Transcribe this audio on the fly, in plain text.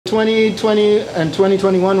2020 and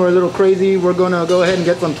 2021 were a little crazy. We're gonna go ahead and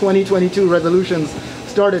get some 2022 resolutions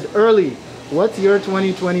started early. What's your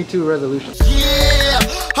 2022 resolution? Yeah,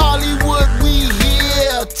 Hollywood, we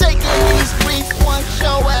here, taking these streets one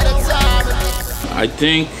show at a time. I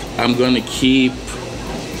think I'm gonna keep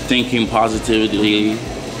thinking positively,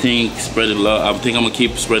 spreading love. I think I'm gonna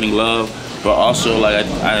keep spreading love, but also like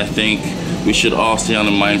I think we should all stay on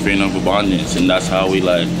the mind frame of abundance, and that's how we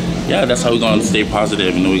that's how we're gonna stay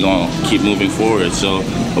positive, and we're gonna keep moving forward. So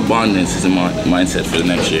abundance is a mindset for the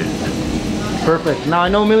next year. Perfect. Now I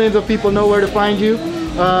know millions of people know where to find you,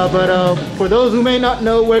 but for those who may not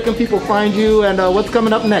know, where can people find you, and what's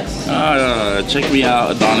coming up next? Check me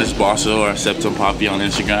out, Adonis Bosso or Septum Poppy on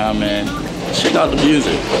Instagram, and check out the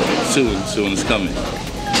music. Soon it's coming.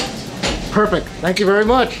 Perfect. Thank you very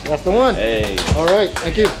much. That's the one. Hey. All right.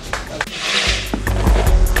 Thank you.